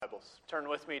Bibles. Turn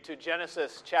with me to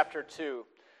Genesis chapter 2.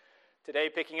 Today,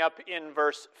 picking up in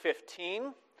verse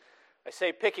 15. I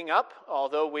say picking up,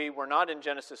 although we were not in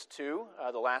Genesis 2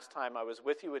 the last time I was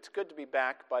with you. It's good to be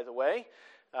back, by the way.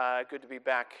 Good to be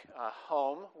back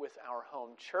home with our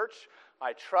home church.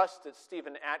 I trust that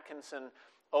Stephen Atkinson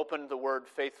opened the Word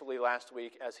faithfully last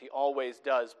week, as he always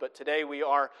does. But today we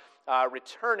are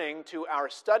returning to our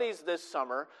studies this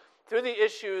summer through the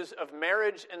issues of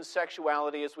marriage and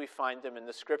sexuality as we find them in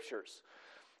the Scriptures.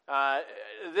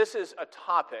 This is a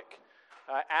topic,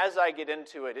 as I get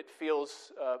into it, it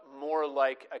feels more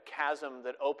like a chasm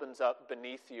that opens up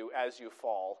beneath you as you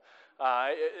fall.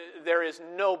 There is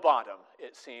no bottom,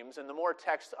 it seems, and the more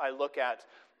text I look at,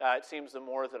 it seems the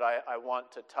more that I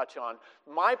want to touch on.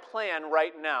 My plan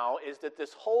right now is that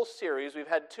this whole series, we've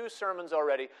had 2 sermons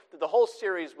already, that the whole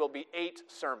series will be 8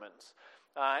 sermons.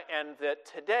 And that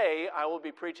today I will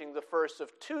be preaching the first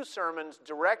of 2 sermons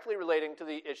directly relating to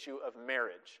the issue of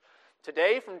marriage.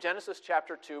 Today, from Genesis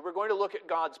chapter 2, we're going to look at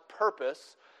God's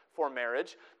purpose for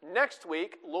marriage. Next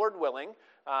week, Lord willing,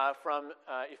 from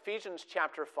Ephesians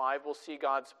chapter 5, we'll see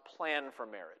God's plan for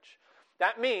marriage.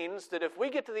 That means that if we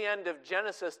get to the end of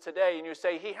Genesis today and you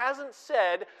say, he hasn't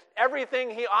said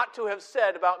everything he ought to have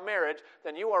said about marriage,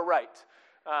 then you are right.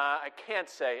 I can't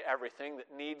say everything that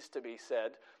needs to be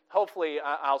said. Hopefully,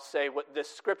 I'll say what this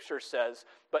scripture says,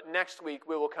 but next week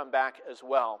we will come back as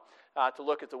well to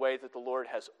look at the way that the Lord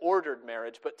has ordered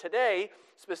marriage. But today,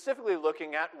 specifically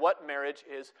looking at what marriage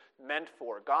is meant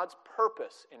for, God's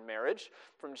purpose in marriage,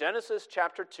 from Genesis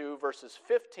chapter 2, verses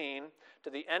 15 to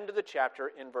the end of the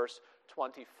chapter in verse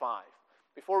 25.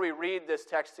 Before we read this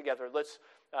text together, let's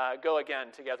go again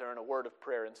together in a word of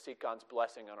prayer and seek God's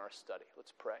blessing on our study.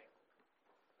 Let's pray.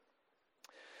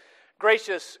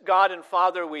 Gracious God and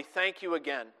Father, we thank you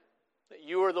again that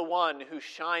you are the one who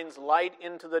shines light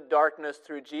into the darkness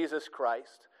through Jesus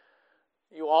Christ.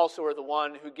 You also are the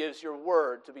one who gives your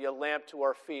word to be a lamp to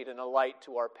our feet and a light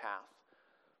to our path.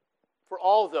 For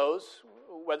all those,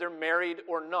 whether married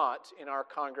or not in our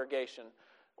congregation,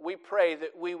 we pray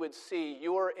that we would see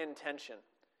your intention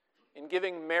in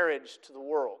giving marriage to the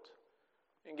world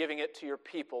and giving it to your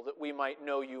people that we might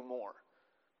know you more.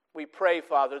 We pray,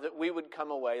 Father, that we would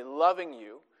come away loving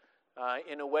you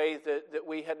in a way that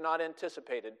we had not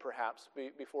anticipated, perhaps,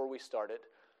 before we started.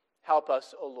 Help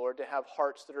us, O Lord, to have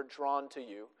hearts that are drawn to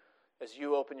you as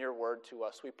you open your word to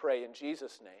us. We pray in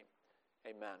Jesus'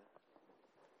 name. Amen.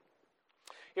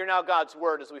 Hear now God's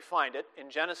word as we find it in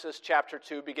Genesis chapter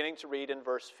 2, beginning to read in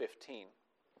verse 15.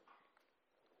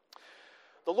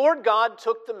 The Lord God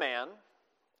took the man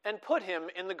and put him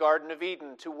in the Garden of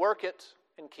Eden to work it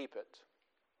and keep it.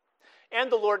 And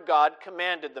the Lord God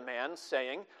commanded the man,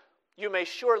 saying, You may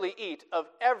surely eat of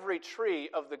every tree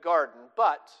of the garden,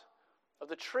 but of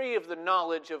the tree of the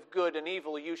knowledge of good and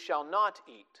evil you shall not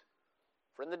eat,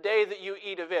 for in the day that you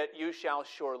eat of it you shall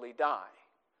surely die.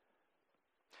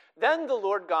 Then the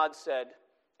Lord God said,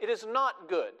 It is not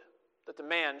good that the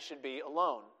man should be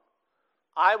alone.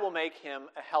 I will make him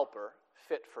a helper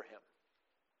fit for him.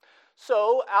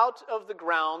 So out of the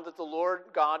ground that the Lord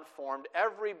God formed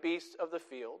every beast of the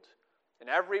field, and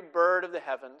every bird of the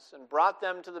heavens, and brought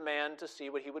them to the man to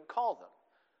see what he would call them.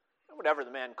 And whatever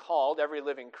the man called every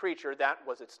living creature, that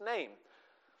was its name.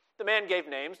 The man gave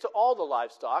names to all the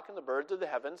livestock and the birds of the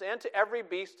heavens, and to every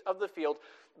beast of the field.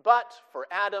 But for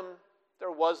Adam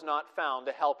there was not found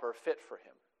a helper fit for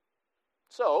him.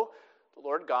 So the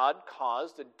Lord God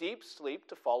caused a deep sleep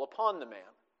to fall upon the man.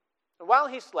 And while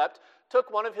he slept,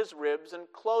 took one of his ribs and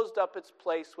closed up its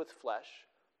place with flesh.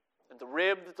 And the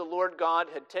rib that the Lord God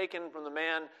had taken from the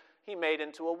man, he made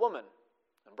into a woman,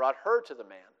 and brought her to the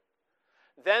man.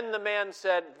 Then the man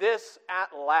said, This at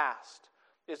last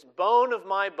is bone of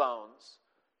my bones,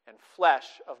 and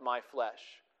flesh of my flesh.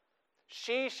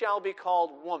 She shall be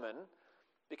called woman,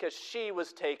 because she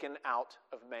was taken out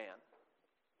of man.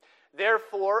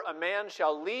 Therefore a man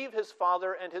shall leave his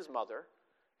father and his mother,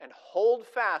 and hold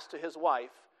fast to his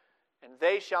wife, and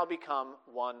they shall become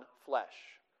one flesh.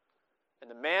 And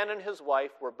the man and his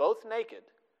wife were both naked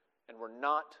and were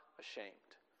not ashamed.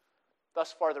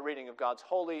 Thus far the reading of God's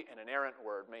holy and inerrant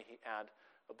word. May he add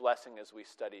a blessing as we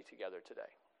study together today.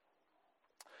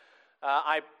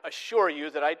 I assure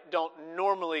you that I don't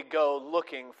normally go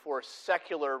looking for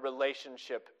secular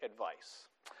relationship advice.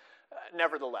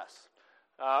 Nevertheless,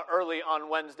 early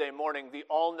on Wednesday morning, the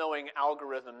all-knowing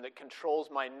algorithm that controls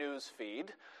my news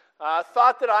feed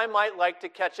thought that I might like to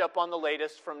catch up on the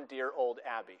latest from dear old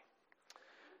Abby.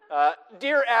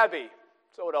 Dear Abby,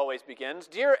 so it always begins.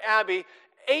 Dear Abby,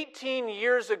 18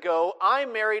 years ago, I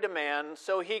married a man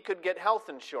so he could get health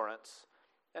insurance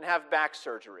and have back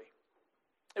surgery.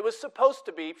 It was supposed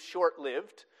to be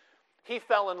short-lived. He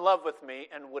fell in love with me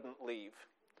and wouldn't leave.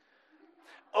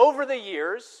 Over the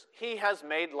years, he has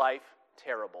made life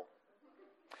terrible.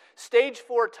 Stage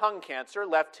 4 tongue cancer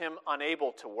left him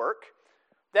unable to work.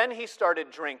 Then he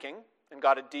started drinking and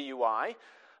got a DUI.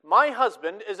 My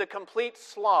husband is a complete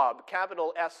slob,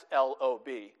 capital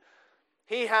S-L-O-B.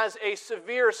 He has a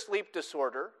severe sleep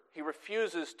disorder he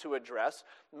refuses to address.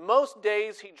 Most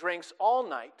days he drinks all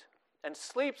night and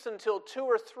sleeps until 2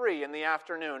 or 3 in the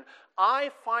afternoon.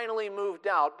 I finally moved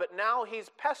out, but now he's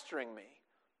pestering me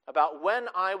about when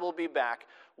I will be back.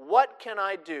 What can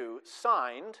I do?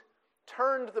 Signed,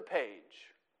 Turned the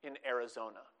Page in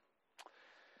Arizona.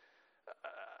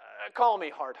 Call me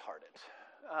hard-hearted.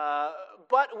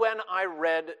 But when I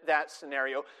read that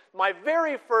scenario, my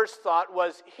very first thought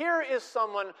was, here is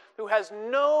someone who has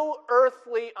no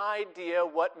earthly idea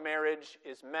what marriage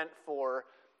is meant for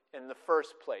in the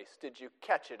first place. Did you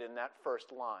catch it in that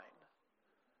first line?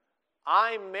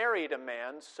 I married a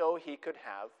man so he could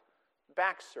have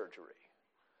back surgery.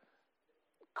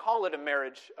 Call it a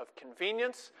marriage of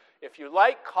convenience. If you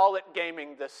like, call it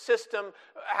gaming the system.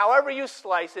 However you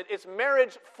slice it, it's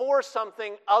marriage for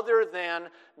something other than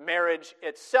marriage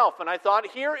itself. And I thought,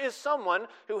 here is someone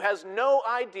who has no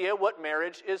idea what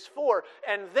marriage is for.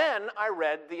 And then I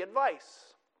read the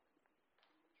advice.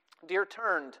 Dear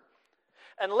Turned,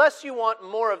 unless you want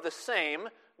more of the same,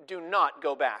 do not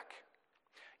go back.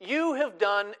 You have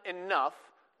done enough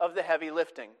of the heavy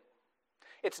lifting.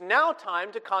 It's now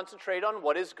time to concentrate on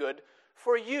what is good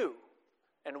for you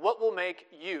and what will make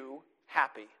you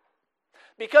happy.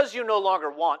 Because you no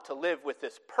longer want to live with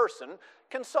this person,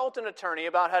 consult an attorney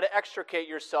about how to extricate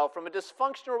yourself from a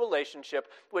dysfunctional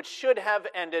relationship which should have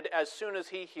ended as soon as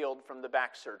he healed from the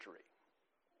back surgery.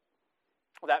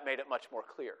 Well, that made it much more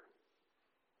clear.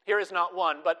 Here is not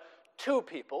one, but 2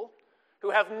 people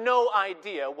who have no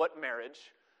idea what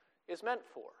marriage is meant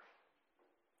for.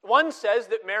 One says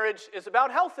that marriage is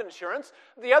about health insurance.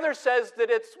 The other says that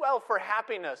it's, well, for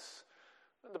happiness.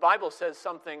 The Bible says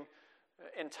something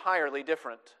entirely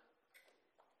different.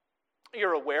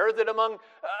 You're aware that among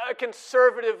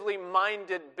conservatively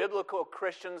minded biblical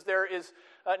Christians, there is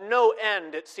no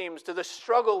end, it seems, to the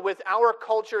struggle with our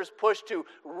culture's push to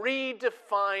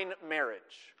redefine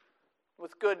marriage.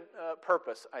 With good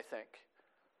purpose, I think.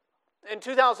 In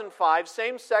 2005,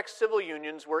 same-sex civil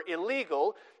unions were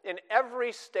illegal in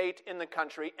every state in the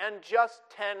country, and just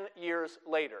 10 years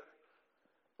later,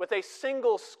 with a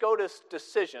single SCOTUS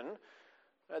decision,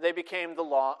 they became the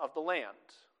law of the land.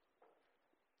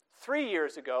 3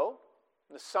 years ago,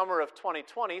 in the summer of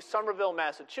 2020, Somerville,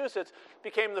 Massachusetts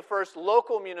became the first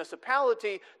local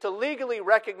municipality to legally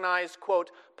recognize, quote,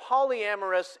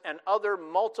 polyamorous and other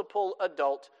multiple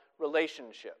adult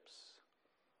relationships.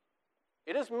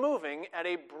 It is moving at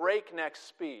a breakneck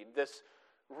speed, this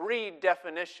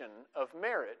redefinition of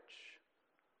marriage.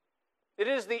 It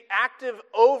is the active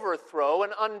overthrow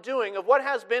and undoing of what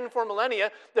has been for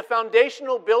millennia the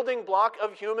foundational building block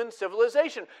of human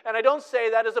civilization. And I don't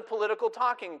say that as a political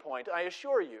talking point, I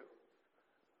assure you.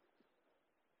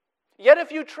 Yet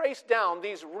if you trace down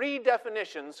these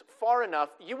redefinitions far enough,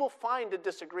 you will find a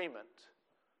disagreement.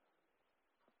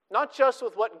 Not just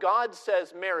with what God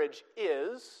says marriage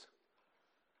is,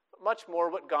 but much more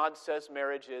what God says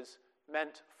marriage is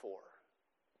meant for.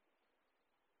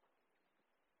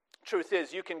 Truth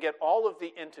is, you can get all of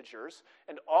the integers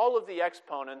and all of the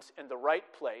exponents in the right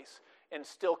place and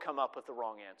still come up with the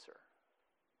wrong answer.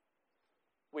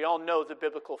 We all know the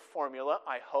biblical formula,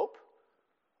 I hope.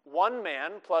 1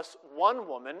 man plus 1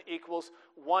 woman equals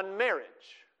 1 marriage.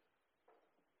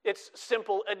 It's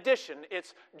simple addition.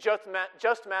 It's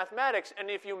just mathematics. And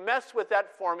if you mess with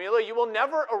that formula, you will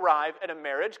never arrive at a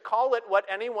marriage. Call it what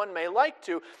anyone may like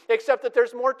to, except that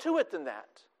there's more to it than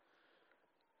that.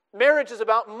 Marriage is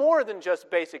about more than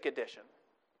just basic addition.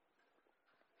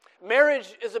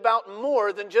 Marriage is about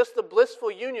more than just the blissful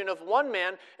union of 1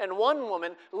 man and 1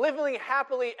 woman living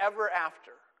happily ever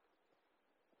after.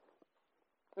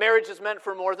 Marriage is meant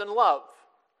for more than love.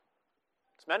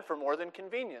 It's meant for more than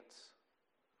convenience.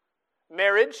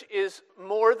 Marriage is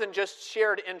more than just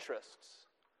shared interests.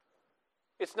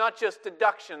 It's not just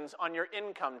deductions on your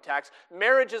income tax.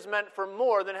 Marriage is meant for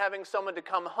more than having someone to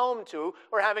come home to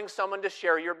or having someone to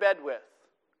share your bed with.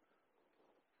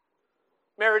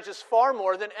 Marriage is far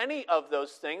more than any of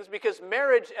those things because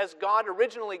marriage, as God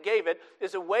originally gave it,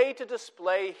 is a way to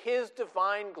display His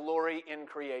divine glory in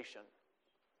creation.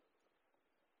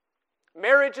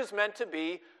 Marriage is meant to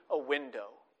be a window.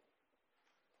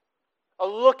 A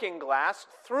looking glass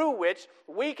through which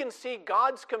we can see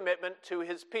God's commitment to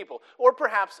His people, or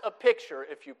perhaps a picture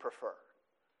if you prefer.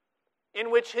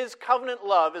 in which his covenant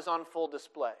love is on full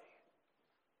display.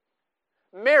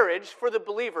 Marriage, for the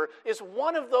believer, is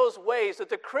one of those ways that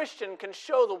the Christian can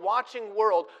show the watching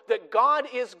world that God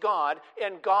is God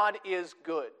and God is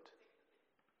good.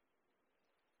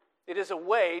 It is a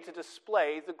way to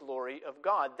display the glory of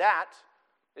God. That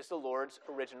is the Lord's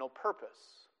original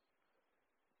purpose.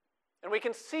 And we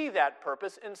can see that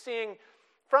purpose in seeing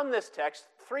from this text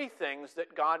three things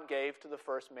that God gave to the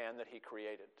first man that he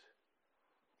created.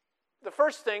 The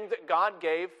first thing that God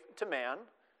gave to man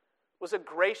was a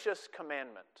gracious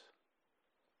commandment.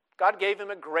 God gave him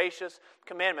a gracious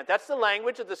commandment. That's the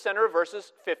language at the center of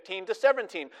verses 15 to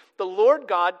 17. The Lord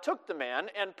God took the man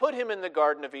and put him in the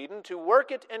Garden of Eden to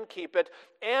work it and keep it,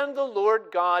 and the Lord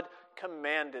God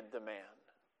commanded the man,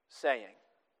 saying,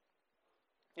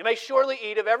 "You may surely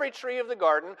eat of every tree of the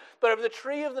garden, but of the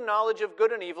tree of the knowledge of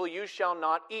good and evil you shall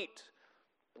not eat.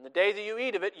 In the day that you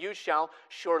eat of it, you shall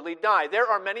surely die." There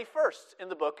are many firsts in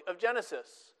the book of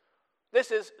Genesis. This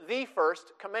is the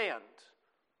first command.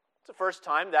 It's the first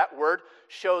time that word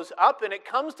shows up, and it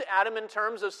comes to Adam in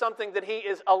terms of something that he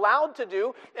is allowed to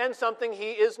do and something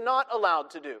he is not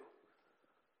allowed to do.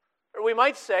 Or we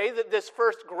might say that this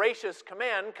first gracious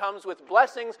command comes with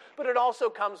blessings, but it also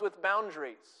comes with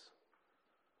boundaries.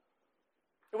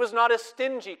 It was not a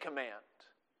stingy command.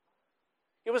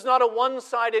 It was not a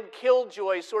one-sided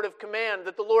killjoy sort of command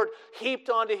that the Lord heaped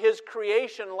onto his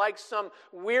creation like some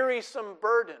wearisome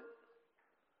burden.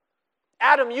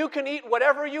 Adam, you can eat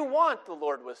whatever you want, the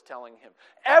Lord was telling him.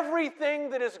 Everything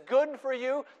that is good for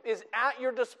you is at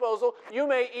your disposal. You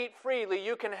may eat freely.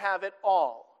 You can have it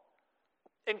all.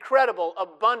 Incredible,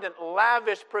 abundant,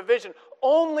 lavish provision.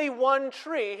 Only one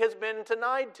tree has been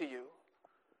denied to you.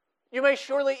 You may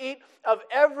surely eat of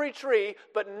every tree,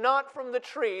 but not from the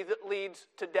tree that leads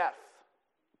to death.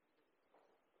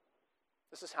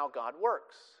 This is how God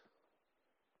works.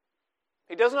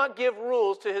 He does not give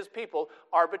rules to his people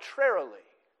arbitrarily.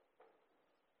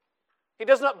 He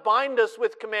does not bind us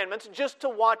with commandments just to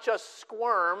watch us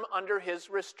squirm under his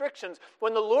restrictions.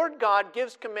 When the Lord God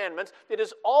gives commandments, it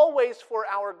is always for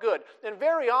our good. And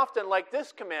very often, like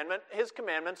this commandment, his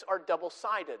commandments are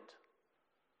double-sided.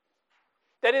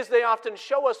 That is, they often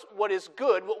show us what is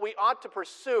good, what we ought to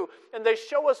pursue, and they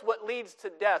show us what leads to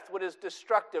death, what is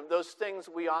destructive, those things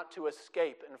we ought to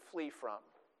escape and flee from.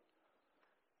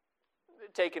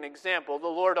 Take an example. The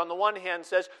Lord on the one hand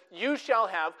says, "You shall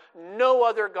have no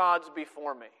other gods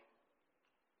before me."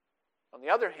 On the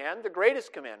other hand, the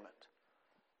greatest commandment.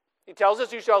 He tells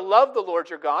us, "You shall love the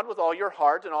Lord your God with all your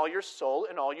heart and all your soul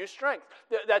and all your strength."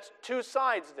 That's two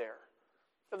sides there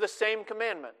of the same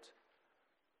commandment.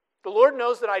 The Lord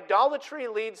knows that idolatry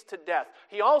leads to death.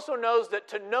 He also knows that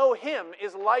to know him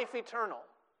is life eternal.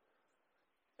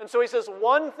 And so he says,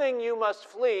 one thing you must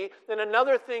flee, then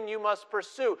another thing you must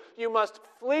pursue. You must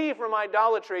flee from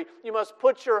idolatry. You must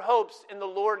put your hopes in the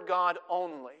Lord God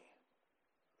only.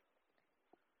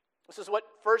 This is what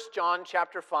 1 John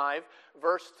chapter 5,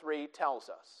 verse 3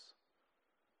 tells us.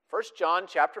 1 John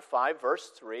chapter 5, verse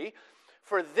 3,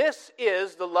 "For this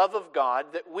is the love of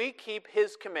God, that we keep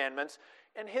his commandments,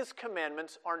 and his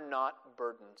commandments are not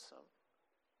burdensome."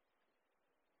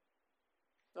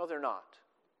 No, they're not.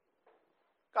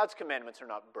 God's commandments are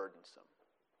not burdensome.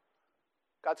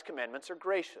 God's commandments are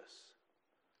gracious.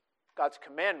 God's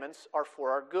commandments are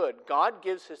for our good. God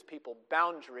gives his people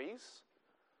boundaries,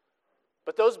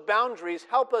 but those boundaries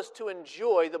help us to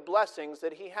enjoy the blessings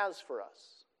that he has for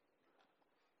us.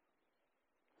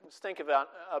 Let's think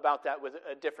about that with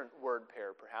a different word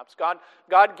pair, perhaps.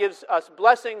 God gives us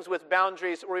blessings with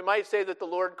boundaries, or we might say that the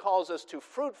Lord calls us to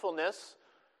fruitfulness,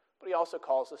 but he also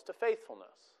calls us to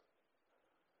faithfulness.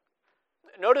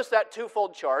 Notice that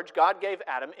twofold charge God gave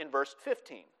Adam in verse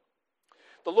 15.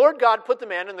 The Lord God put the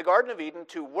man in the Garden of Eden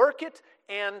to work it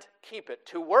and keep it.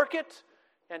 To work it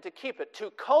and to keep it.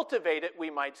 To cultivate it, we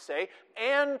might say,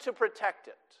 and to protect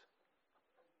it.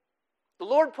 The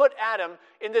Lord put Adam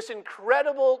in this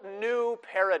incredible new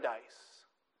paradise.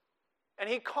 And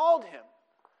he called him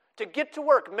to get to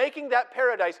work, making that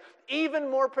paradise even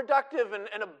more productive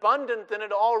and abundant than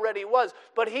it already was.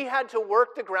 But he had to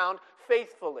work the ground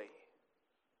faithfully.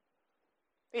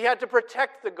 He had to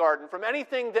protect the garden from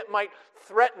anything that might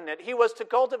threaten it. He was to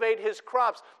cultivate his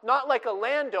crops, not like a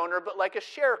landowner, but like a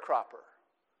sharecropper.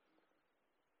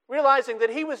 Realizing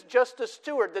that he was just a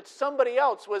steward, that somebody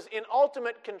else was in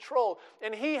ultimate control,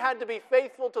 and he had to be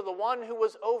faithful to the one who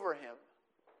was over him.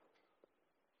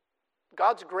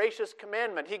 God's gracious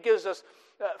commandment. He gives us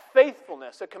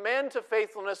faithfulness, a command to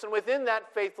faithfulness, and within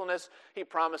that faithfulness, he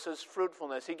promises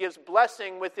fruitfulness. He gives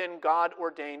blessing within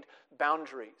God-ordained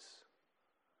boundaries.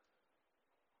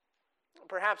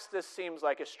 Perhaps this seems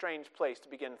like a strange place to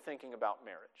begin thinking about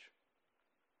marriage.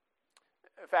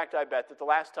 In fact, I bet that the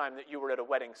last time that you were at a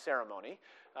wedding ceremony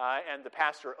and the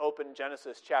pastor opened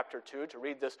Genesis chapter 2 to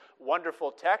read this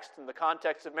wonderful text in the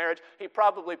context of marriage, he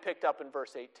probably picked up in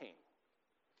verse 18.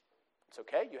 It's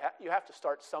okay. You have to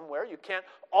start somewhere. You can't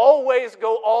always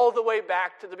go all the way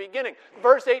back to the beginning.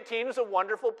 Verse 18 is a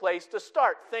wonderful place to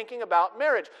start thinking about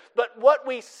marriage. But what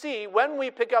we see when we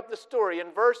pick up the story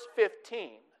in verse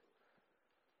 15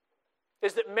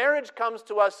 is that marriage comes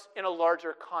to us in a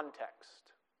larger context.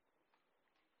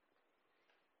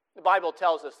 The Bible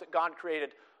tells us that God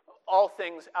created all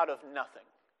things out of nothing.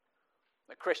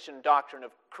 The Christian doctrine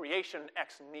of creation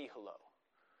ex nihilo.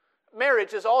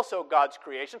 Marriage is also God's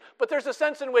creation, but there's a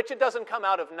sense in which it doesn't come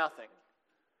out of nothing.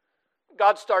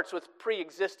 God starts with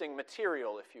pre-existing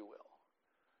material, if you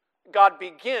will. God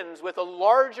begins with a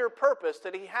larger purpose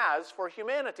that he has for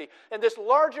humanity. And this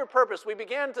larger purpose we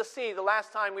began to see the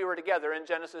last time we were together in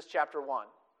Genesis chapter 1.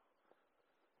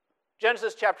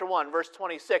 Genesis chapter 1, verse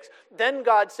 26, "Then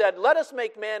God said, 'Let us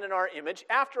make man in our image,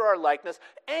 after our likeness,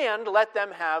 and let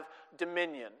them have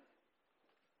dominion.'"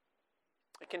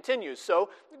 It continues,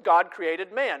 "So God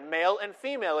created man, male and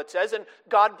female," it says, "and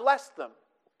God blessed them.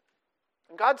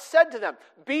 And God said to them,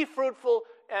 'Be fruitful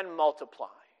and multiply.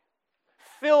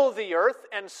 Fill the earth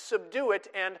and subdue it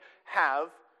and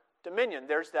have dominion.'"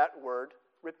 There's that word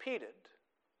repeated.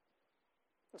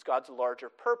 It's God's larger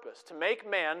purpose, to make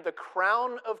man the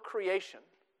crown of creation,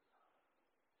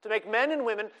 to make men and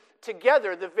women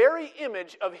together the very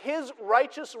image of his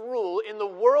righteous rule in the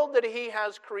world that he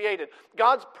has created.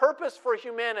 God's purpose for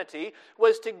humanity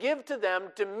was to give to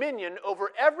them dominion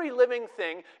over every living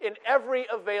thing in every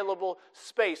available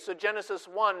space. So Genesis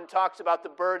 1 talks about the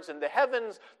birds in the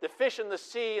heavens, the fish in the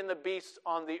sea, and the beasts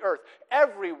on the earth.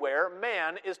 Everywhere,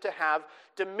 man is to have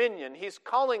dominion. He's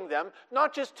calling them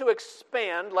not just to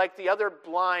expand like the other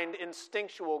blind,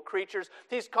 instinctual creatures.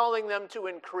 He's calling them to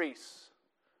increase.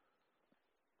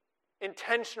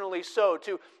 Intentionally so,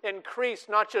 to increase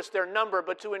not just their number,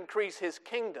 but to increase his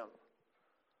kingdom.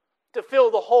 To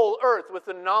fill the whole earth with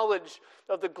the knowledge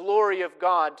of the glory of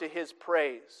God to his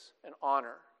praise and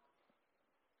honor.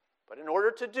 But in order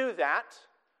to do that,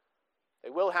 they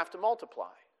will have to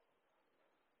multiply.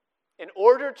 In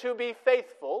order to be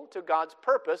faithful to God's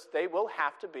purpose, they will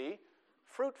have to be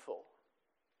fruitful.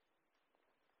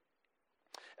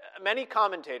 Many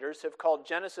commentators have called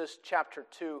Genesis chapter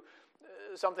 2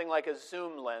 something like a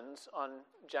zoom lens on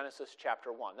Genesis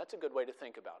chapter 1. That's a good way to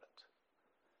think about it.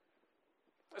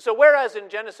 So whereas in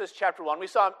Genesis chapter 1 we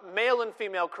saw male and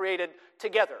female created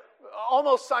together,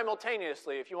 almost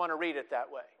simultaneously if you want to read it that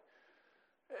way.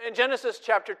 In Genesis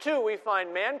chapter 2 we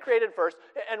find man created first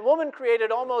and woman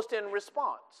created almost in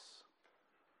response.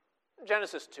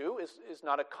 Genesis 2 is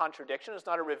not a contradiction, it's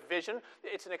not a revision,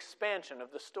 it's an expansion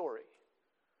of the story.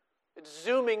 It's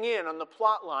zooming in on the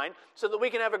plot line so that we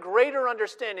can have a greater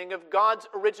understanding of God's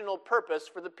original purpose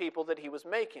for the people that he was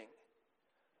making.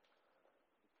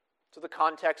 So the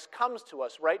context comes to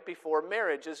us right before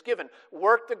marriage is given.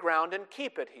 Work the ground and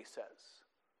keep it, he says.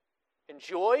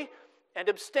 Enjoy and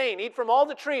abstain. Eat from all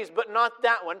the trees, but not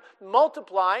that one.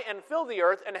 Multiply and fill the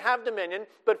earth and have dominion,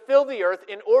 but fill the earth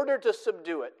in order to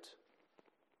subdue it.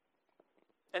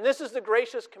 And this is the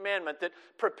gracious commandment that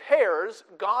prepares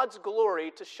God's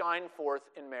glory to shine forth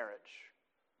in marriage.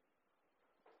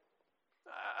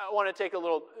 I want to take a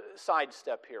little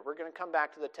sidestep here. We're going to come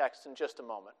back to the text in just a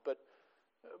moment, but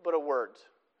a word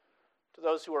to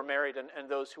those who are married and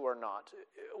those who are not.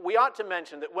 We ought to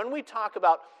mention that when we talk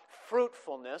about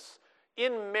fruitfulness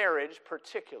in marriage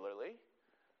particularly,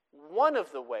 one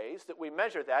of the ways that we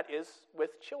measure that is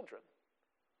with children.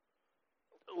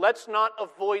 Let's not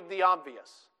avoid the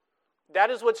obvious. That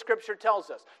is what Scripture tells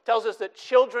us. It tells us that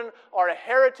children are a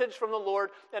heritage from the Lord,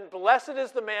 and blessed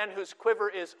is the man whose quiver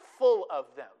is full of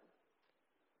them.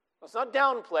 Let's not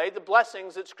downplay the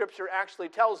blessings that Scripture actually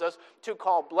tells us to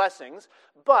call blessings,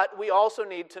 but we also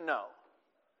need to know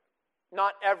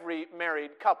not every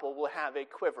married couple will have a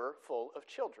quiver full of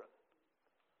children.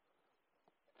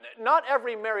 Not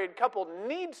every married couple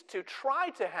needs to try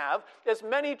to have as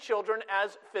many children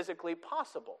as physically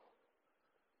possible.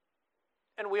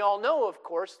 And we all know, of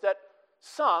course, that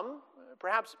some,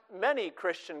 perhaps many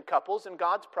Christian couples in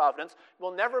God's providence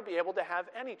will never be able to have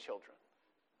any children.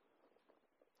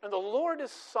 And the Lord is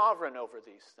sovereign over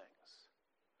these things.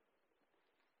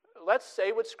 Let's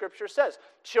say what Scripture says.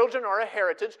 Children are a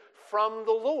heritage from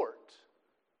the Lord.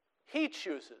 He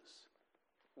chooses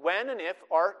when and if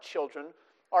our children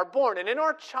are born. And in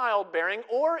our childbearing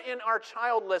or in our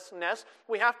childlessness,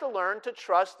 we have to learn to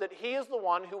trust that he is the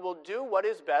one who will do what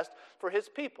is best for his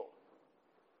people.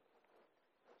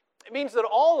 It means that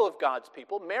all of God's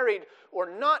people, married or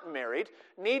not married,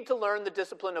 need to learn the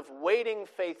discipline of waiting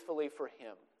faithfully for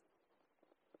Him.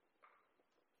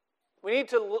 We need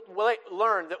to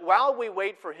learn that while we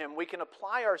wait for Him, we can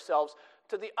apply ourselves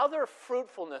to the other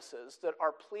fruitfulnesses that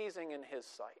are pleasing in His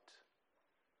sight.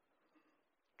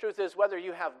 Truth is, whether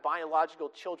you have biological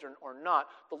children or not,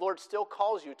 the Lord still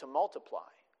calls you to multiply.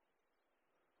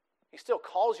 He still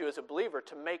calls you as a believer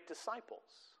to make disciples.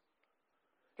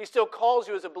 He still calls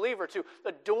you as a believer to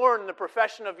adorn the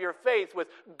profession of your faith with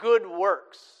good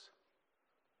works.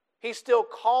 He still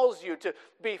calls you to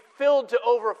be filled to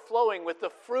overflowing with the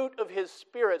fruit of His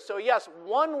Spirit. So yes,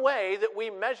 one way that we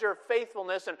measure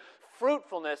faithfulness and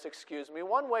fruitfulness,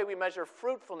 one way we measure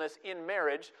fruitfulness in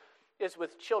marriage is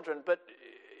with children. But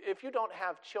if you don't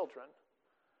have children,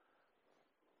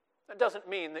 that doesn't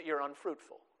mean that you're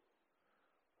unfruitful.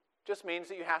 It just means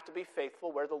that you have to be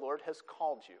faithful where the Lord has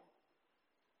called you.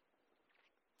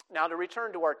 Now, to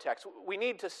return to our text, we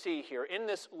need to see here, in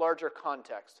this larger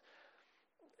context,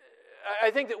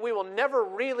 I think that we will never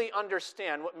really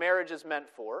understand what marriage is meant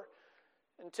for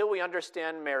until we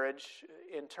understand marriage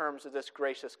in terms of this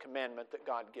gracious commandment that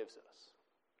God gives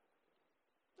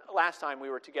us. Last time we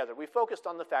were together, we focused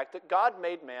on the fact that God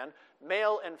made man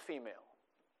male and female.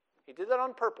 He did that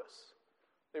on purpose.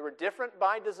 They were different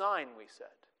by design, we said.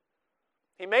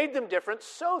 He made them different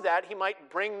so that He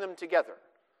might bring them together.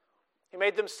 He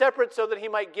made them separate so that He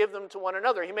might give them to one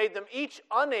another. He made them each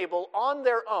unable on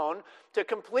their own to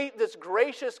complete this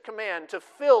gracious command to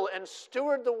fill and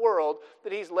steward the world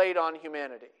that He's laid on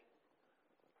humanity.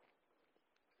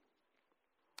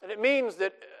 And it means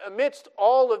that amidst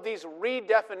all of these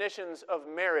redefinitions of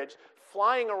marriage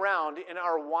flying around in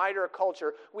our wider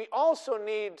culture, we also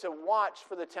need to watch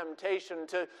for the temptation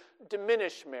to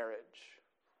diminish marriage,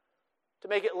 to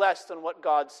make it less than what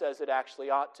God says it actually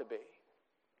ought to be.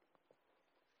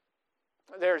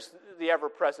 There's the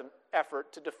ever-present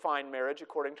effort to define marriage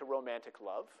according to romantic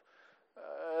love.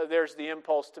 There's the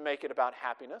impulse to make it about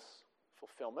happiness,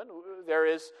 fulfillment. There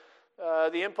is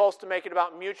the impulse to make it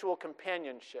about mutual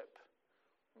companionship,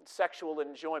 sexual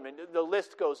enjoyment. The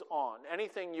list goes on.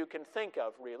 Anything you can think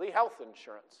of, really. Health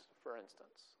insurance, for instance.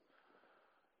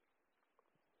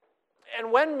 And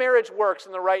when marriage works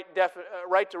in the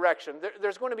right direction,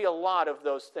 there's going to be a lot of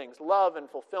those things. Love and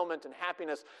fulfillment and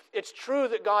happiness. It's true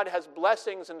that God has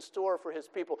blessings in store for His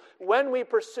people when we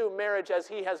pursue marriage as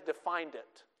He has defined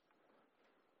it.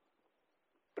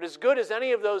 But as good as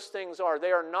any of those things are,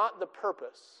 they are not the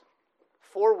purpose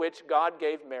for which God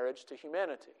gave marriage to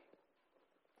humanity.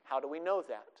 How do we know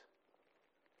that?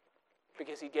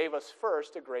 Because He gave us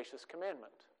first a gracious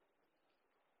commandment.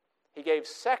 He gave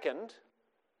second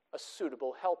a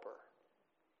suitable helper.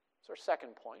 That's our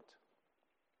second point.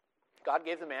 God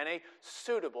gave the man a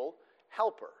suitable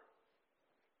helper.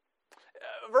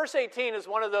 Verse 18 is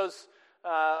one of those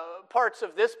parts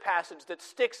of this passage that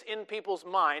sticks in people's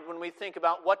mind when we think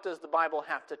about what does the Bible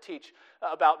have to teach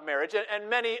about marriage. And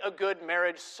many a good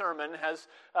marriage sermon has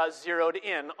zeroed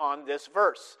in on this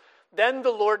verse. Then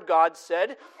the Lord God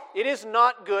said, "It is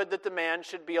not good that the man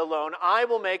should be alone. I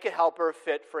will make a helper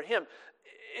fit for him."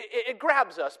 It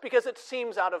grabs us because it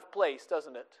seems out of place,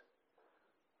 doesn't it?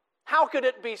 How could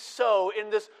it be so in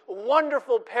this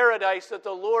wonderful paradise that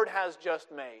the Lord has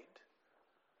just made?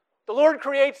 The Lord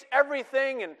creates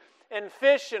everything, and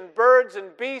fish and birds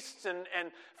and beasts and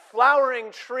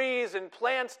flowering trees and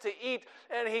plants to eat,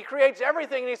 and He creates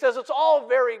everything, and He says it's all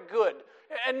very good.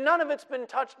 And none of it's been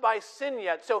touched by sin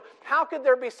yet. So how could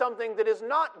there be something that is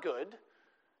not good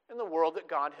in the world that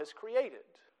God has created?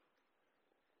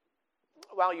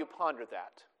 While you ponder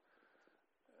that,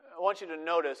 I want you to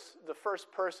notice the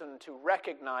first person to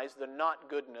recognize the not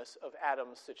goodness of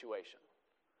Adam's situation.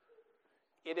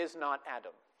 It is not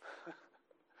Adam.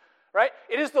 Right?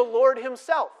 It is the Lord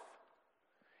Himself.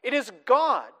 It is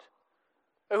God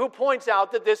who points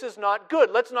out that this is not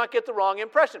good. Let's not get the wrong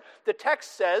impression. The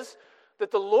text says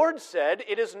that the Lord said,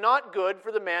 "It is not good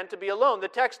for the man to be alone." The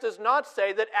text does not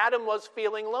say that Adam was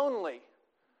feeling lonely.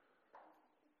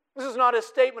 This is not a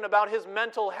statement about his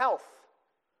mental health.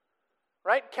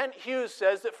 Right? Kent Hughes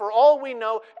says that for all we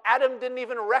know, Adam didn't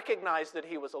even recognize that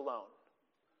he was alone.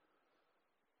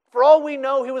 For all we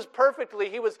know, he was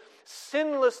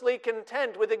sinlessly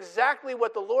content with exactly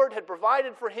what the Lord had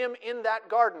provided for him in that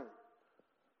garden.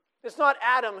 It's not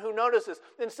Adam who notices.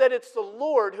 Instead, it's the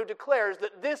Lord who declares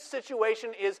that this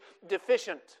situation is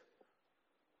deficient.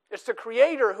 It's the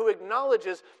Creator who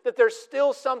acknowledges that there's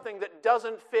still something that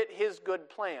doesn't fit His good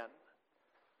plan.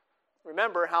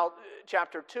 Remember how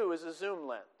chapter 2 is a zoom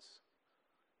lens.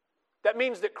 That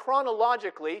means that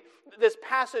chronologically, this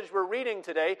passage we're reading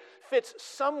today fits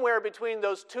somewhere between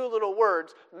those two little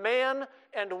words, man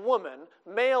and woman,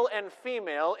 male and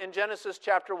female, in Genesis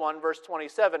chapter 1, verse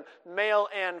 27. Male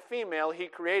and female, he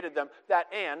created them.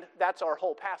 That's our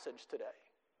whole passage today.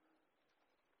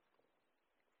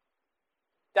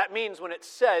 That means when it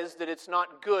says that it's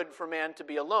not good for man to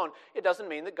be alone, it doesn't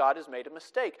mean that God has made a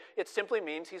mistake. It simply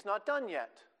means he's not done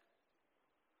yet.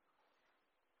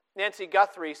 Nancy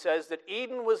Guthrie says that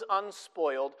Eden was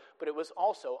unspoiled, but it was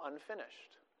also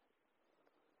unfinished.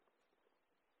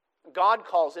 God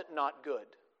calls it not good,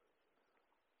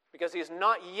 because he has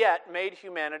not yet made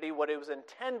humanity what it was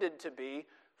intended to be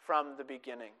from the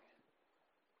beginning.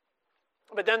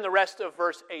 But then the rest of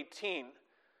verse 18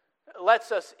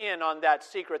 lets us in on that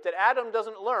secret that Adam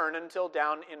doesn't learn until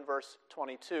down in verse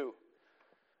 22.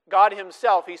 God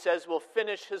himself, he says, will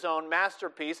finish his own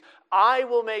masterpiece. I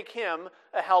will make him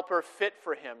a helper fit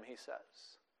for him, he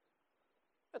says.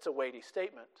 That's a weighty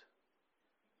statement.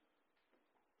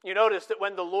 You notice that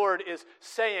when the Lord is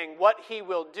saying what he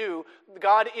will do,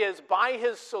 God is, by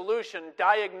his solution,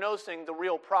 diagnosing the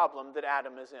real problem that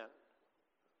Adam is in.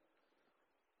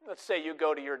 Let's say you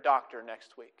go to your doctor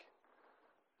next week,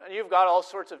 and you've got all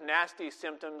sorts of nasty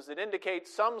symptoms that indicate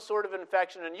some sort of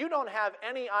infection, and you don't have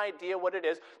any idea what it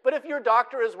is. But if your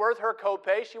doctor is worth her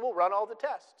copay, she will run all the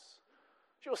tests.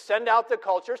 She will send out the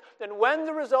cultures. Then when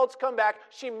the results come back,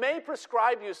 she may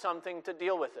prescribe you something to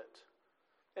deal with it.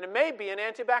 And it may be an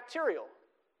antibacterial,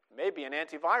 it may be an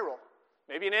antiviral,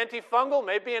 maybe an antifungal,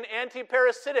 maybe an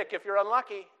antiparasitic if you're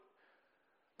unlucky.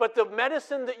 But the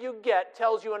medicine that you get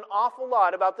tells you an awful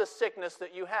lot about the sickness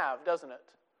that you have, doesn't it?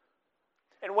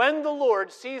 And when the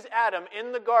Lord sees Adam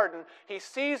in the garden, he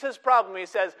sees his problem. He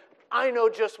says, I know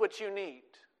just what you need.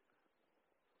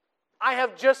 I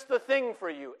have just the thing for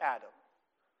you, Adam.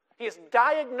 He is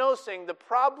diagnosing the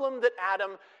problem that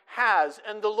Adam has.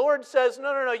 And the Lord says,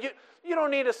 no, you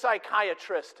don't need a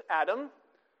psychiatrist, Adam.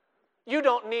 You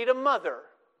don't need a mother.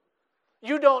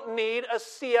 You don't need a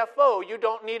CFO. You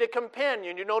don't need a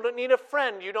companion. You don't need a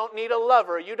friend. You don't need a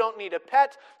lover. You don't need a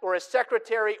pet or a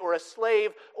secretary or a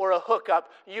slave or a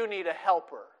hookup. You need a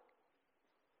helper.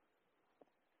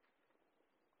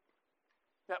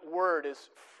 That word is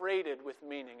freighted with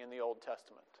meaning in the Old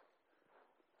Testament.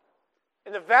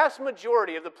 In the vast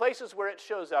majority of the places where it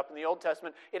shows up in the Old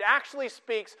Testament, it actually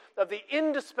speaks of the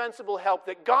indispensable help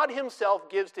that God himself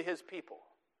gives to his people.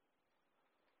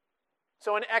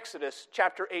 So in Exodus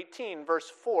chapter 18, verse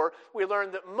 4, we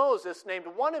learn that Moses named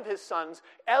one of his sons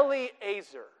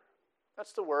Eliezer.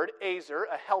 That's the word, Ezer,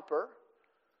 a helper.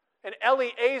 And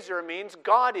Eliezer means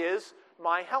God is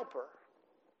my helper.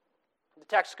 The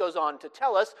text goes on to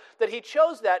tell us that he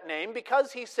chose that name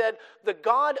because he said, the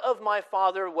God of my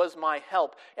father was my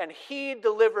help, and he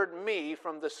delivered me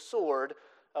from the sword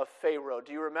of Pharaoh.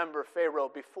 Do you remember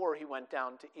Pharaoh before he went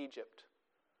down to Egypt?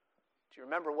 Do you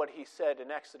remember what he said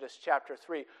in Exodus chapter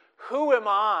 3? Who am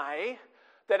I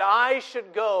that I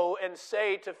should go and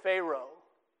say to Pharaoh?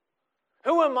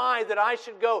 Who am I that I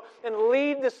should go and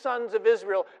lead the sons of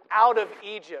Israel out of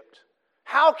Egypt?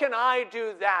 How can I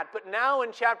do that? But now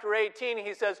in chapter 18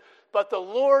 he says, but the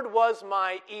Lord was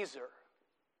my Ezer,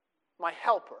 my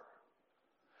helper.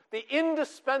 The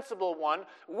indispensable one,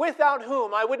 without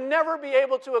whom I would never be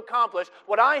able to accomplish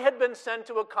what I had been sent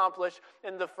to accomplish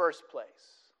in the first place.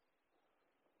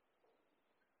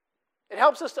 It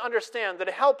helps us to understand that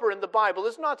a helper in the Bible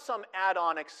is not some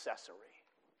add-on accessory.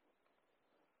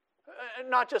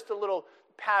 Not just a little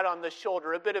pat on the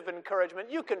shoulder, a bit of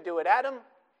encouragement. You can do it, Adam.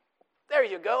 There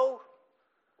you go.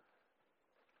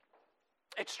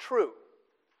 It's true.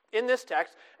 In this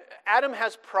text, Adam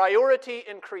has priority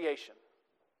in creation.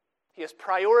 He has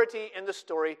priority in the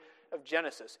story of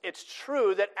Genesis. It's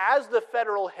true that as the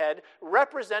federal head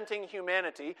representing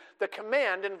humanity, the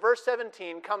command in verse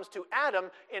 17 comes to Adam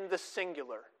in the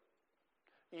singular.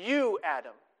 You,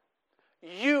 Adam,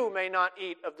 you may not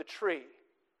eat of the tree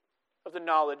of the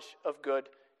knowledge of good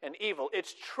and evil.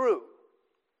 It's true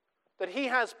that he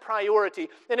has priority.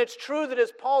 And it's true that,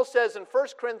 as Paul says in 1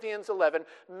 Corinthians 11,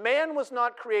 man was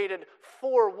not created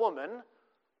for woman,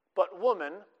 but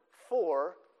woman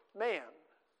for man.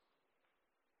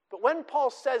 But when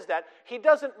Paul says that, he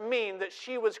doesn't mean that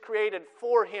she was created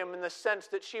for him in the sense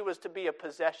that she was to be a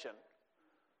possession,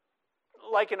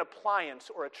 like an appliance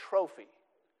or a trophy.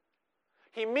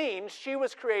 He means she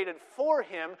was created for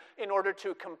him in order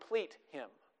to complete him,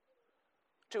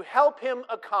 to help him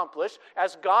accomplish,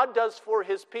 as God does for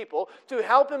his people, to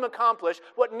help him accomplish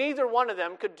what neither one of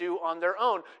them could do on their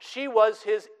own. She was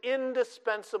his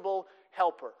indispensable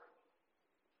helper.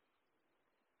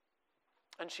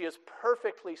 And she is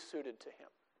perfectly suited to him.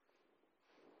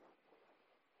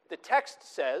 The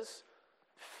text says,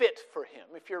 fit for him.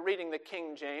 If you're reading the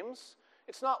King James,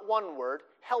 it's not one word.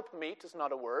 Helpmeet is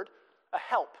not a word. A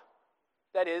help.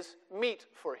 That is, meet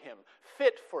for him,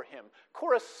 fit for him,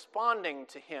 corresponding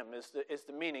to him is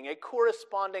the meaning, a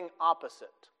corresponding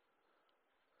opposite.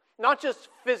 Not just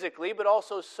physically, but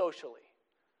also socially,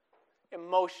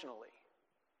 emotionally,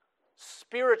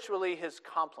 spiritually his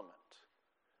complement.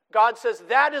 God says,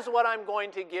 that is what I'm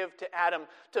going to give to Adam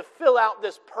to fill out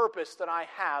this purpose that I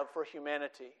have for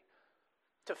humanity.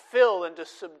 To fill and to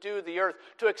subdue the earth,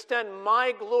 to extend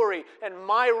my glory and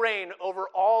my reign over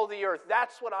all the earth.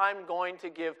 That's what I'm going to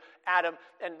give Adam.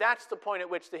 And that's the point at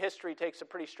which the history takes a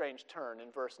pretty strange turn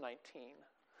in verse 19.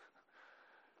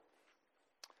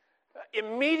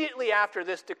 Immediately after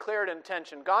this declared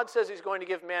intention, God says he's going to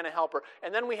give man a helper.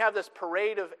 And then we have this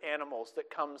parade of animals that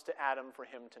comes to Adam for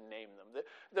him to name them.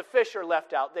 The fish are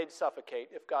left out. They'd suffocate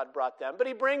if God brought them. But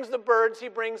he brings the birds, he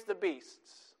brings the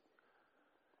beasts.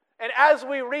 And as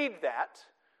we read that,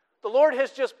 the Lord has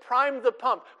just primed the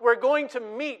pump. We're going to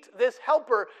meet this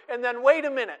helper, and then wait a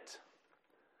minute.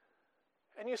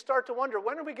 And you start to wonder,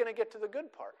 when are we going to get to the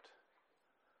good part?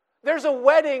 There's a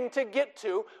wedding to get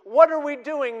to. What are we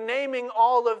doing naming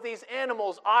all of these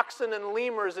animals, oxen and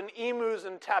lemurs and emus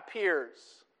and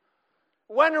tapirs?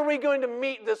 When are we going to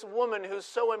meet this woman who's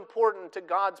so important to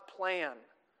God's plan?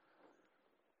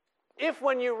 If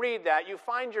when you read that, you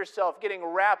find yourself getting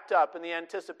wrapped up in the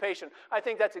anticipation, I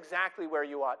think that's exactly where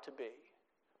you ought to be.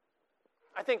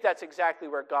 I think that's exactly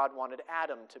where God wanted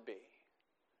Adam to be.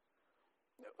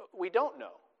 We don't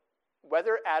know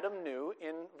whether Adam knew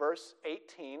in verse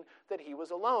 18 that he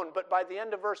was alone, but by the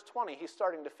end of verse 20, he's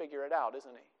starting to figure it out,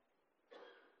 isn't he?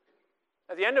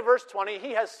 At the end of verse 20,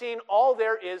 he has seen all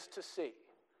there is to see.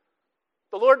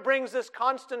 The Lord brings this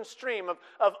constant stream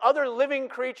of other living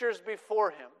creatures before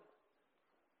him.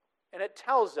 And it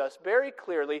tells us very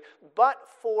clearly, but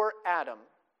for Adam,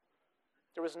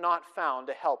 there was not found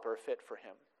a helper fit for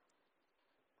him.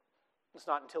 It's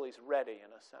not until he's ready,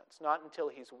 in a sense, not until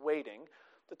he's waiting,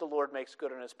 that the Lord makes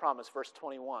good on his promise. Verse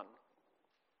 21.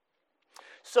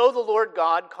 So the Lord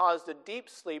God caused a deep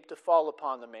sleep to fall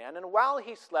upon the man, and while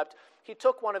he slept, he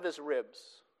took one of his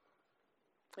ribs.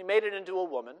 He made it into a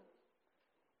woman.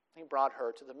 He brought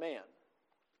her to the man.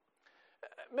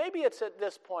 Maybe it's at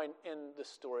this point in the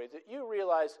story that you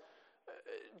realize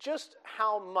just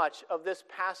how much of this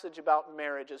passage about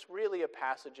marriage is really a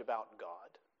passage about God.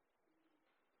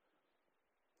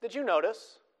 Did you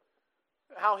notice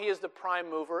how he is the prime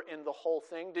mover in the whole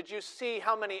thing? Did you see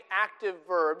how many active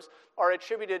verbs are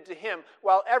attributed to him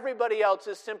while everybody else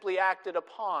is simply acted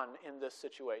upon in this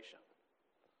situation?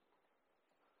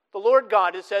 The Lord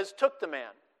God, it says, took the man,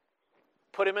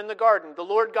 put him in the garden. The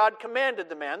Lord God commanded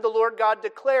the man. The Lord God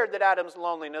declared that Adam's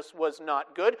loneliness was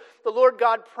not good. The Lord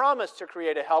God promised to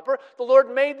create a helper. The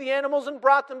Lord made the animals and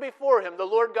brought them before him. The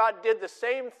Lord God did the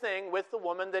same thing with the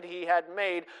woman that he had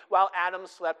made while Adam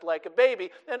slept like a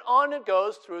baby. And on it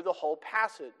goes through the whole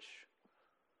passage.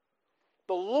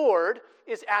 The Lord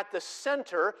is at the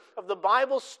center of the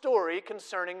Bible story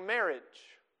concerning marriage.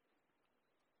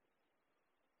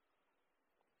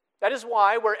 That is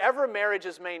why wherever marriage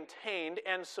is maintained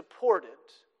and supported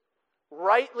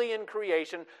rightly in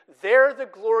creation, there the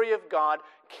glory of God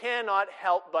cannot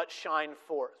help but shine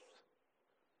forth.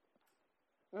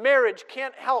 Marriage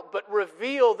can't help but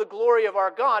reveal the glory of our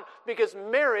God because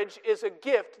marriage is a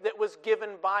gift that was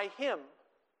given by Him.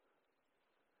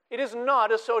 It is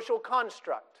not a social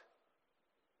construct.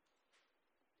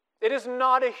 It is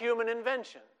not a human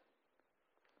invention.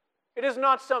 It is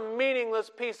not some meaningless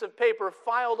piece of paper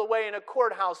filed away in a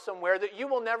courthouse somewhere that you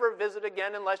will never visit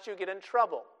again unless you get in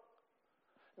trouble.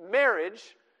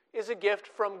 Marriage is a gift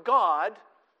from God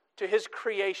to His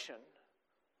creation,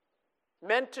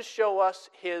 meant to show us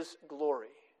His glory.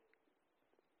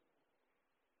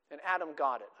 And Adam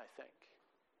got it, I think.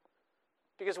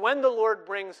 Because when the Lord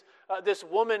brings this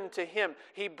woman to him,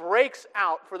 he breaks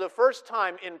out for the first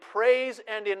time in praise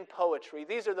and in poetry.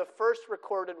 These are the first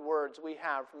recorded words we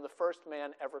have from the first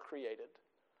man ever created.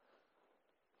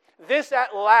 This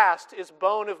at last is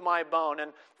bone of my bone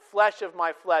and flesh of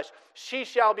my flesh. She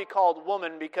shall be called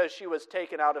woman because she was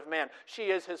taken out of man.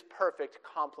 She is his perfect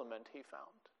complement, he found.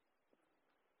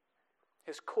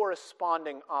 His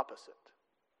corresponding opposite.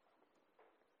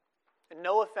 And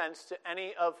no offense to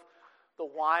any of the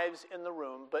wives in the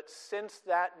room, but since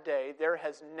that day, there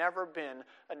has never been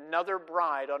another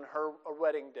bride on her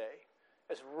wedding day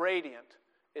as radiant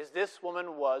as this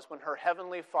woman was when her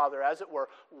heavenly Father, as it were,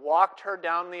 walked her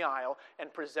down the aisle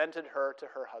and presented her to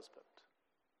her husband.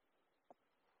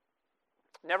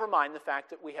 Never mind the fact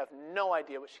that we have no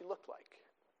idea what she looked like.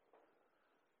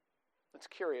 It's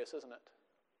curious, isn't it?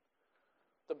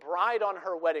 The bride on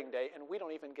her wedding day, and we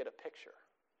don't even get a picture.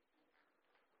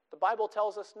 The Bible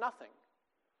tells us nothing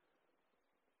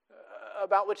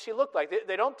about what she looked like.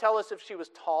 They don't tell us if she was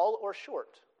tall or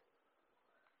short.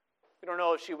 We don't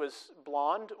know if she was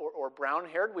blonde or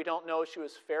brown-haired. We don't know if she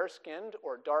was fair-skinned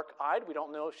or dark-eyed. We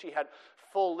don't know if she had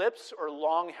full lips or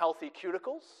long, healthy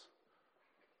cuticles.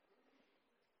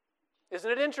 Isn't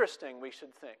it interesting, we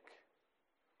should think?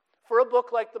 For a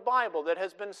book like the Bible that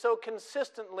has been so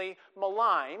consistently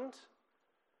maligned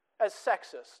as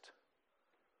sexist,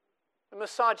 and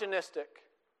misogynistic,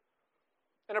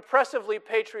 and oppressively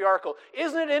patriarchal.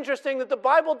 Isn't it interesting that the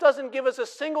Bible doesn't give us a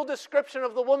single description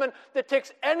of the woman that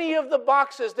ticks any of the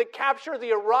boxes that capture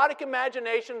the erotic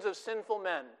imaginations of sinful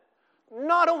men?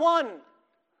 Not a one.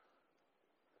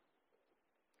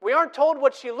 We aren't told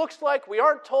what she looks like. We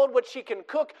aren't told what she can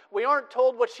cook. We aren't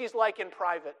told what she's like in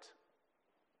private.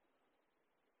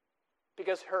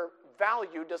 Because her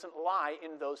value doesn't lie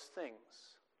in those things.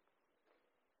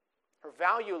 Her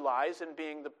value lies in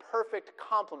being the perfect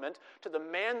complement to the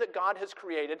man that God has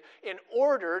created in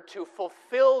order to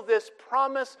fulfill this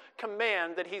promise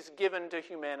command that He's given to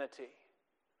humanity.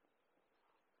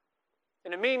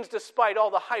 And it means, despite all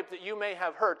the hype that you may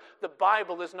have heard, the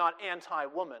Bible is not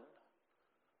anti-woman.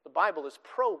 The Bible is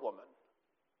pro-woman.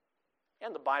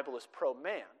 And the Bible is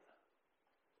pro-man.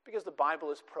 Because the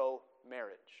Bible is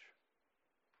pro-marriage.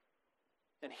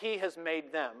 And He has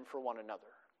made them for one another.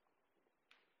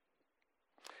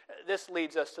 This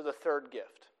leads us to the third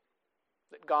gift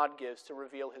that God gives to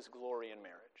reveal His glory in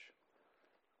marriage.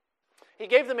 He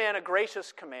gave the man a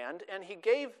gracious command, and He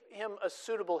gave him a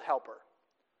suitable helper.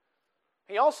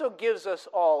 He also gives us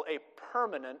all a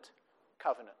permanent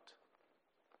covenant.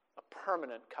 A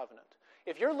permanent covenant.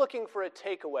 If you're looking for a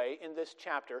takeaway in this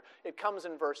chapter, it comes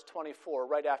in verse 24,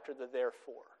 right after the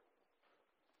therefore.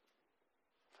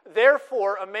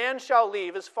 Therefore, a man shall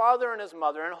leave his father and his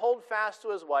mother and hold fast to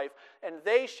his wife, and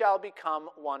they shall become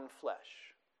one flesh.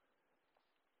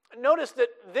 Notice that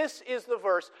this is the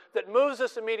verse that moves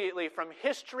us immediately from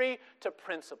history to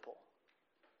principle.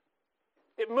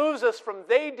 It moves us from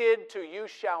they did to you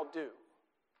shall do.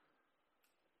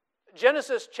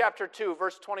 Genesis chapter 2,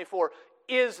 verse 24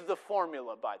 is the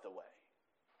formula, by the way.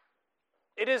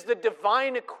 It is the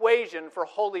divine equation for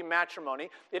holy matrimony.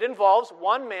 It involves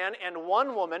one man and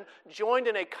one woman joined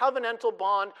in a covenantal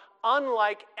bond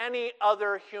unlike any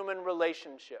other human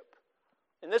relationship.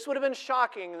 And this would have been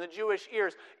shocking in the Jewish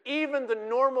ears. Even the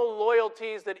normal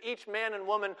loyalties that each man and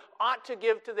woman ought to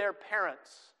give to their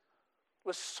parents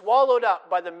was swallowed up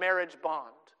by the marriage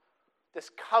bond,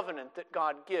 this covenant that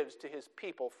God gives to His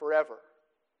people forever.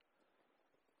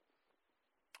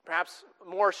 Perhaps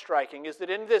more striking is that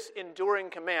in this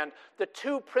enduring command, the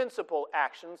two principal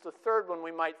actions, the third one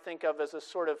we might think of as a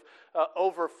sort of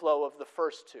overflow of the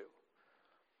first two.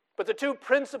 But the two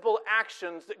principal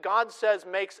actions that God says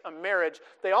makes a marriage,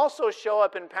 they also show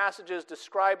up in passages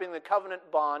describing the covenant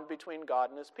bond between God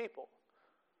and His people.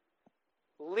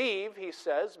 Leave, He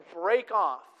says, break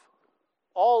off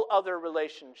all other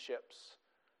relationships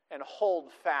and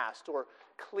hold fast or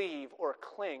cleave or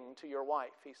cling to your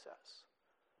wife, He says.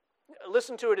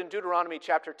 Listen to it in Deuteronomy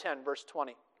chapter 10, verse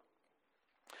 20.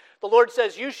 The Lord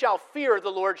says, you shall fear the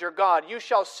Lord your God. You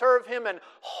shall serve Him and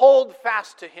hold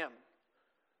fast to Him.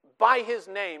 By His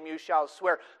name you shall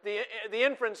swear. The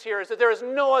inference here is that there is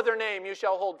no other name you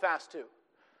shall hold fast to.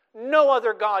 No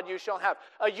other God you shall have.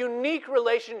 A unique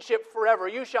relationship forever.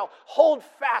 You shall hold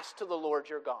fast to the Lord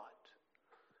your God.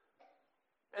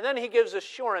 And then He gives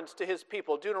assurance to His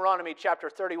people. Deuteronomy chapter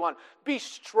 31. Be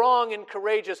strong and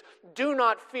courageous. Do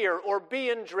not fear or be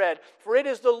in dread. For it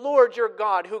is the Lord your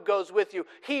God who goes with you.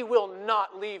 He will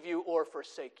not leave you or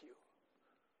forsake you.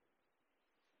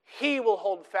 He will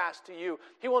hold fast to you.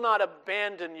 He will not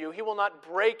abandon you. He will not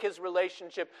break His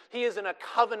relationship. He is in a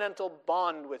covenantal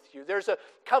bond with you. There's a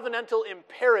covenantal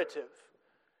imperative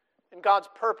in God's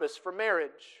purpose for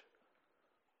marriage.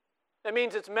 That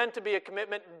means it's meant to be a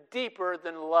commitment deeper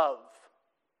than love.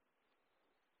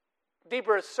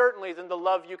 Deeper certainly than the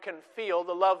love you can feel,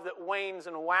 the love that wanes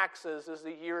and waxes as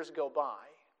the years go by.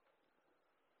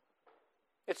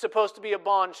 It's supposed to be a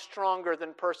bond stronger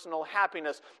than personal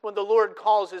happiness. When the Lord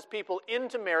calls His people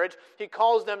into marriage, He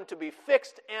calls them to be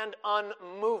fixed and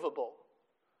unmovable.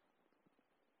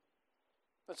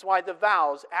 That's why the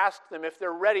vows ask them if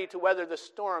they're ready to weather the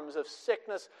storms of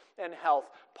sickness and health,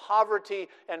 poverty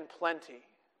and plenty.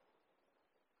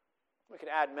 We could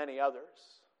add many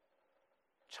others.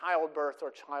 Childbirth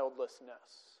or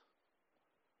childlessness.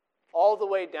 All the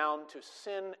way down to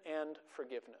sin and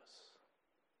forgiveness.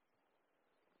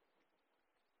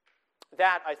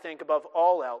 That, I think, above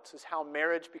all else, is how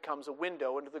marriage becomes a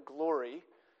window into the glory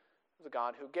of the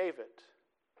God who gave it.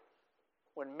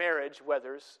 When marriage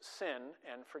weathers sin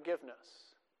and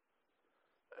forgiveness.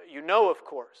 You know, of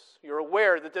course, you're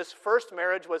aware that this first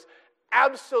marriage was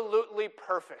absolutely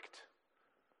perfect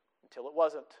until it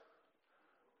wasn't.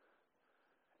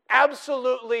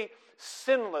 Absolutely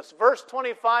sinless. Verse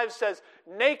 25 says,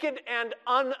 naked and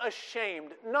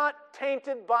unashamed, not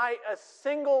tainted by a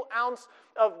single ounce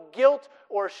of guilt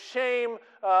or shame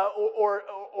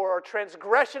or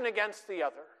transgression against the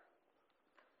other.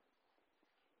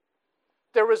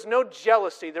 There was no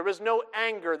jealousy, there was no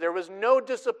anger, there was no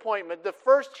disappointment. The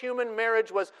first human marriage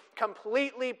was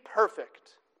completely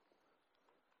perfect.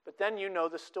 But then you know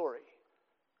the story.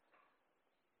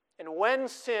 And when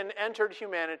sin entered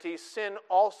humanity, sin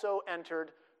also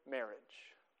entered marriage.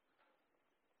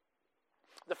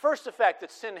 The first effect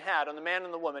that sin had on the man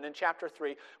and the woman in chapter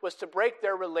 3 was to break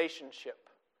their relationship,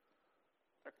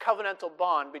 their covenantal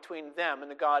bond between them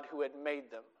and the God who had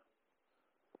made them.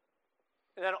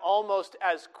 And then almost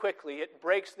as quickly, it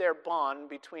breaks their bond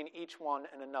between each one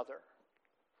and another.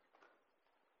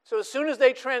 So as soon as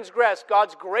they transgress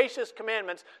God's gracious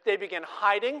commandments, they begin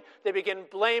hiding, they begin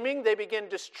blaming, they begin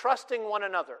distrusting one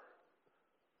another.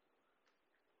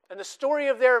 And the story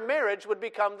of their marriage would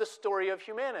become the story of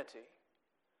humanity.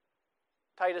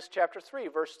 Titus chapter 3,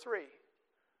 verse 3.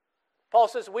 Paul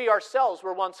says, we ourselves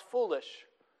were once foolish,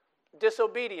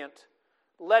 disobedient,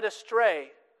 led astray,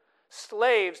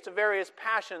 slaves to various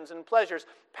passions and pleasures,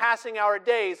 passing our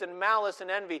days in malice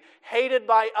and envy, hated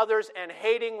by others and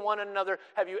hating one another.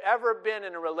 Have you ever been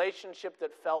in a relationship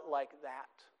that felt like that?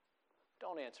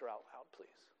 Don't answer out loud, please.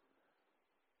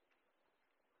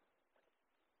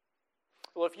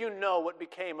 Well, if you know what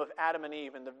became of Adam and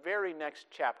Eve in the very next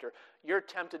chapter, you're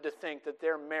tempted to think that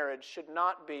their marriage should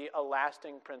not be a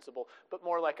lasting principle, but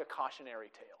more like a cautionary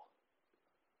tale.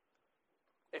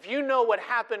 If you know what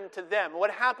happened to them, what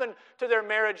happened to their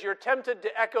marriage, you're tempted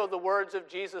to echo the words of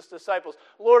Jesus' disciples.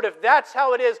 Lord, if that's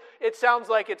how it is, it sounds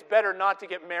like it's better not to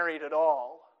get married at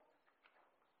all.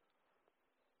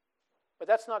 But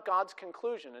that's not God's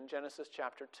conclusion in Genesis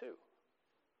chapter 2.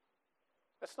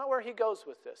 That's not where he goes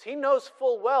with this. He knows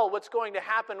full well what's going to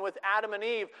happen with Adam and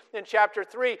Eve in chapter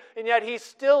 3, and yet he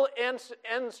still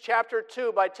ends chapter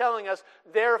 2 by telling us,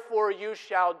 therefore you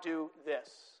shall do this.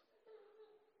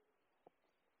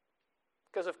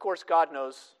 Because, of course, God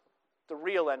knows the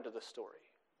real end of the story.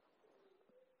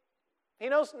 He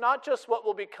knows not just what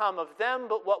will become of them,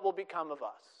 but what will become of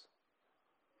us.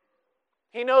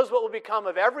 He knows what will become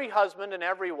of every husband and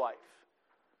every wife,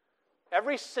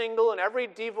 every single and every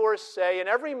divorcee, and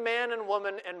every man and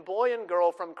woman and boy and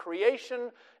girl from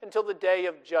creation until the day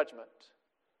of judgment.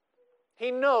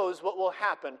 He knows what will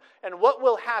happen, and what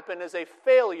will happen is a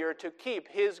failure to keep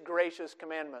his gracious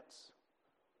commandments.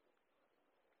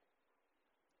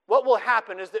 What will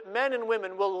happen is that men and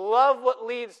women will love what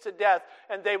leads to death,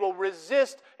 and they will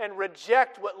resist and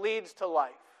reject what leads to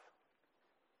life.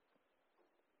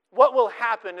 What will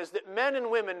happen is that men and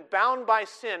women bound by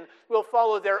sin will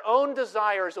follow their own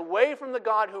desires away from the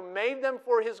God who made them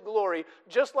for his glory,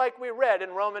 just like we read in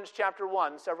Romans chapter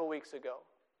 1 several weeks ago.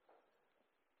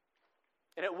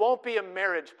 And it won't be a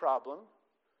marriage problem.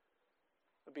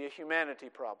 It'll be a humanity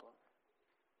problem.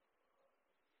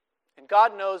 And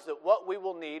God knows that what we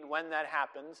will need when that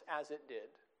happens, as it did,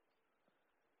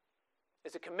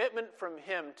 is a commitment from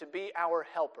him to be our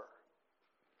helper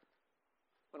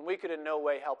when we could in no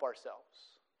way help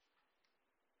ourselves.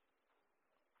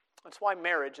 That's why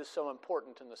marriage is so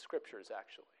important in the Scriptures,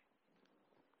 actually.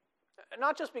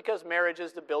 Not just because marriage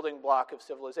is the building block of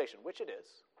civilization, which it is.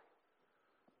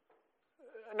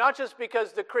 Not just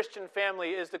because the Christian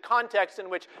family is the context in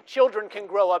which children can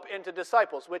grow up into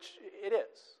disciples, which it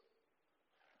is.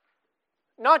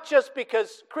 Not just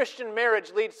because Christian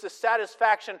marriage leads to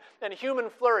satisfaction and human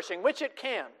flourishing, which it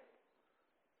can.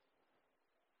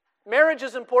 Marriage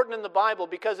is important in the Bible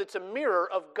because it's a mirror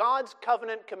of God's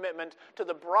covenant commitment to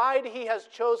the bride he has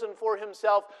chosen for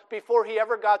himself before he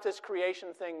ever got this creation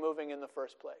thing moving in the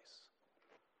first place.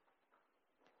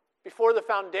 Before the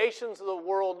foundations of the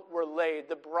world were laid,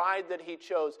 the bride that he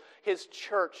chose, his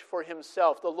church for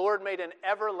himself, the Lord made an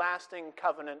everlasting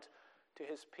covenant to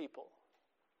his people.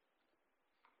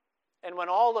 And when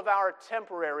all of our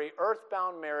temporary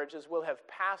earthbound marriages will have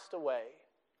passed away,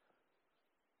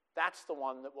 that's the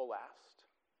one that will last.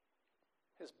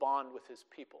 His bond with his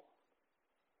people.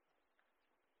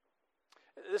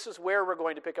 This is where we're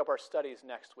going to pick up our studies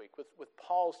next week, with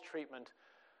Paul's treatment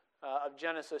of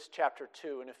Genesis chapter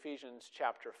 2 and Ephesians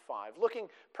chapter 5, looking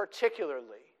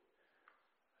particularly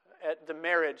at the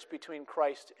marriage between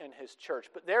Christ and his church.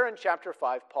 But there in chapter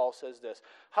 5, Paul says this: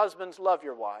 husbands, love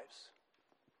your wives.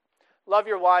 Love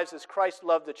your wives as Christ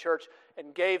loved the church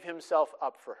and gave himself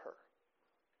up for her,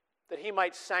 that he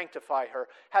might sanctify her,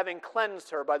 having cleansed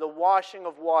her by the washing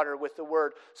of water with the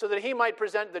word, so that he might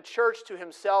present the church to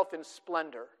himself in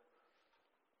splendor,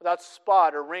 without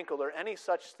spot or wrinkle or any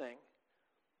such thing,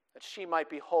 that she might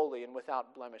be holy and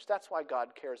without blemish. That's why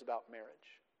God cares about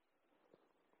marriage.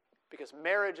 Because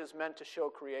marriage is meant to show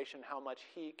creation how much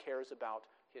he cares about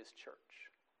his church.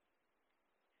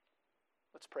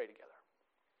 Let's pray together.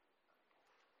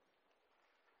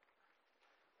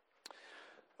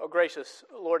 Oh, gracious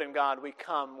Lord and God, we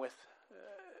come with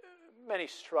many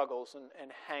struggles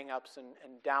and hang-ups and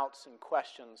doubts and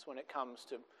questions when it comes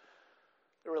to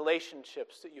the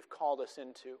relationships that you've called us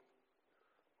into,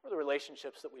 or the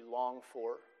relationships that we long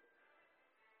for.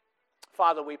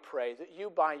 Father, we pray that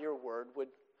you, by your word,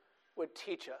 would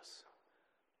teach us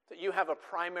that you have a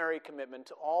primary commitment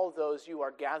to all those you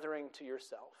are gathering to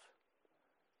yourself.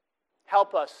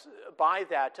 Help us by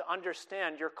that to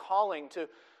understand your calling to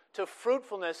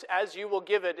fruitfulness as you will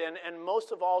give it, and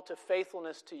most of all to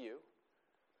faithfulness to you.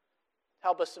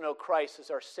 Help us to know Christ as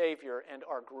our Savior and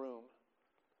our groom,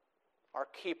 our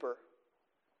keeper,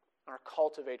 our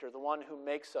cultivator, the one who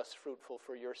makes us fruitful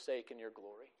for your sake and your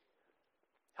glory.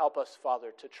 Help us,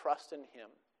 Father, to trust in him.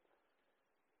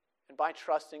 And by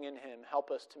trusting in him,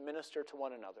 help us to minister to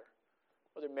one another,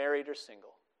 whether married or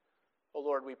single. Oh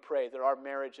Lord, we pray that our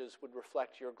marriages would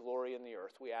reflect your glory in the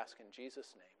earth. We ask in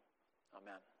Jesus' name.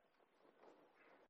 Amen.